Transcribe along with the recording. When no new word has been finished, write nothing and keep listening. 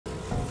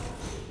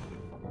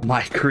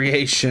My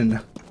creation,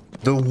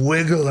 the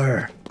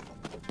Wiggler.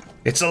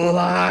 It's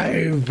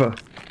alive.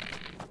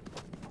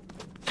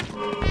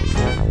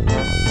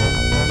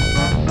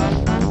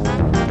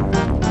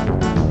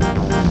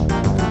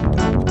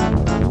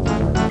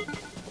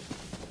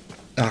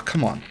 Oh,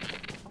 come on.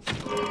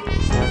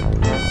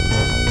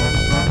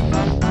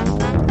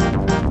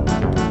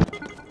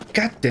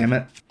 God damn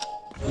it.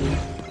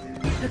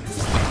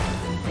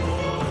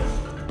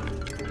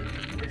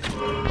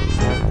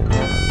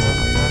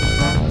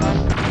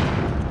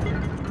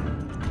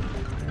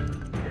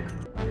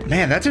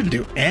 Man, that didn't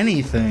do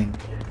anything.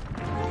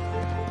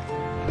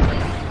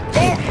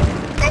 Oh!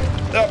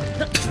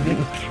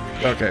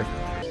 Okay.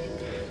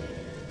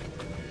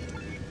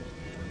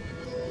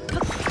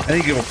 I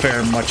think it'll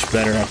fare much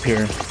better up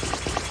here.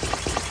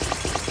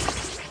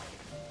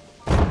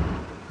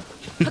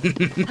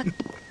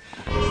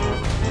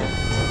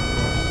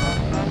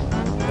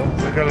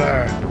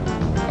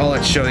 Oh,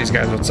 let's show these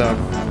guys what's up.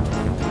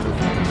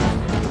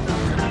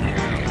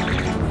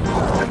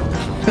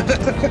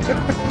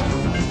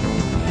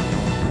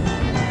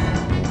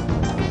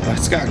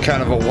 It's got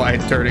kind of a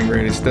wide turning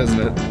radius, doesn't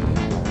it?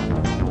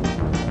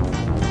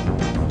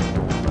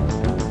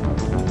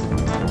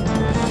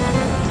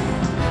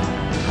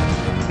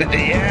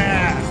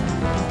 Yeah!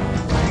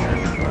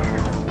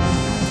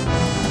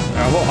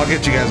 Well, I'll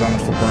get you guys on the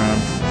flip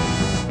around.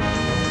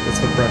 Let's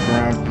flip back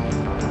around.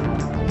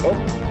 Oh.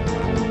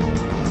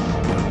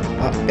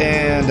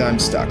 And I'm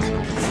stuck.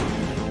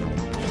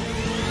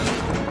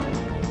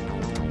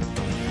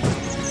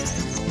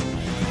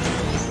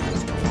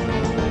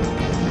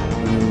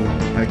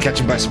 I catch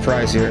him by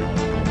surprise here.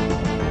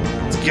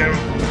 Let's get him.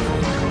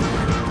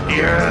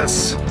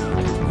 Yes!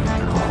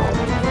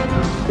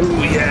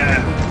 Ooh, yeah!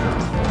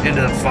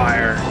 Into the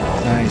fire.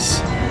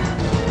 Nice.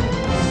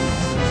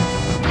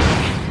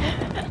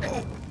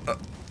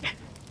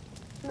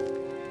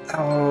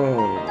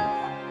 Oh.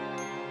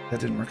 That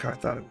didn't work how I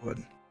thought it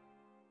would.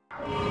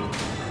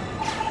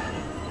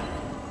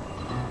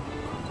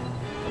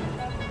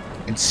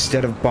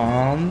 Instead of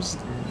bombs,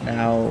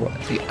 now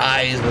the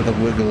eyes of the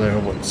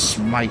Wiggler will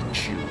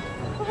smite you.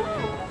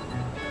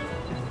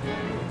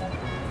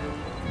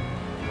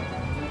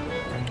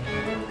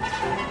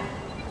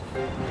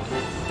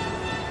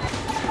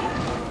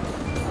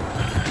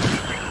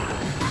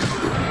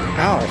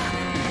 Ow.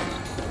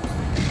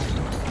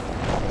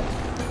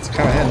 It's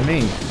kind of hitting me.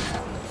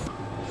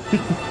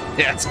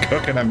 Yeah, it's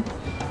cooking him.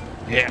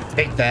 Yeah,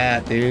 take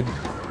that, dude.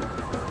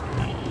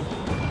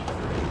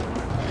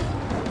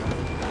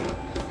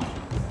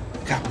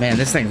 God, man,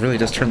 this thing really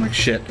does turn like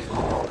shit.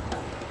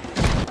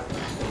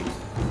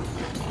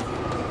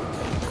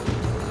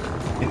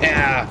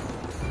 Yeah.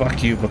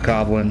 Fuck you,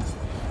 Bokoblin.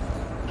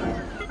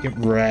 Get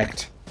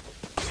wrecked.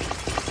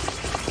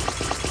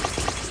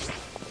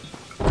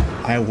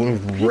 I will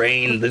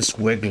rain this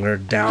Wiggler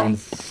down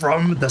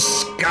from the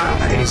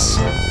skies.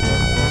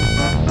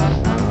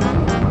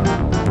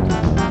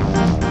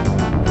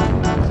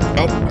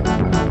 Oh.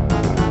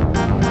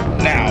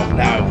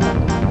 Now.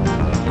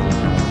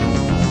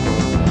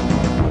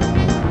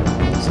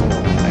 So,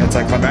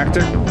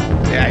 anticlimactic?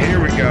 Yeah,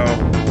 here we go.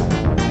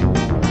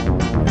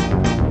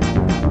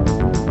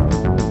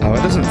 Oh,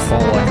 it doesn't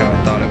fall like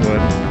I thought it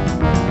would.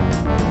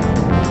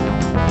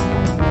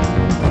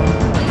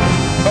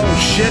 Oh,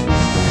 shit.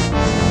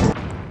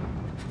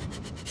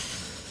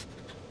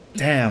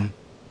 Damn.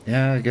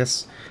 Yeah, I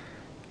guess.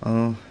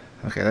 Oh,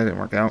 okay, that didn't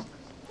work out.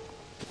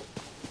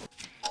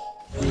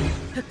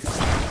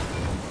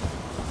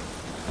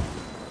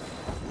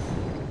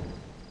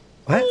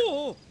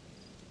 What?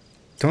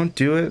 Don't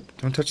do it.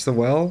 Don't touch the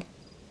well.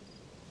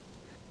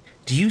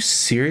 Do you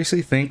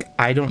seriously think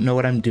I don't know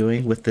what I'm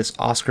doing with this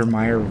Oscar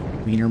Mayer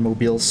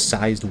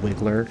Wienermobile-sized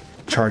Wiggler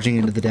charging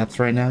into the depths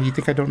right now? You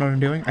think I don't know what I'm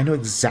doing? I know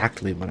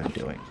exactly what I'm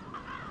doing.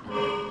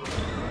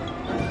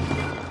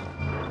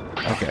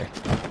 Okay,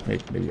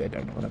 maybe I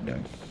don't know what I'm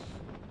doing.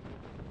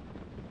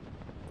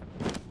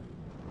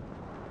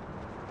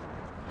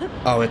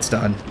 Oh, it's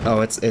done.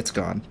 Oh, it's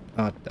gone.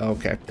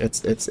 Okay,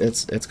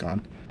 it's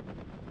gone.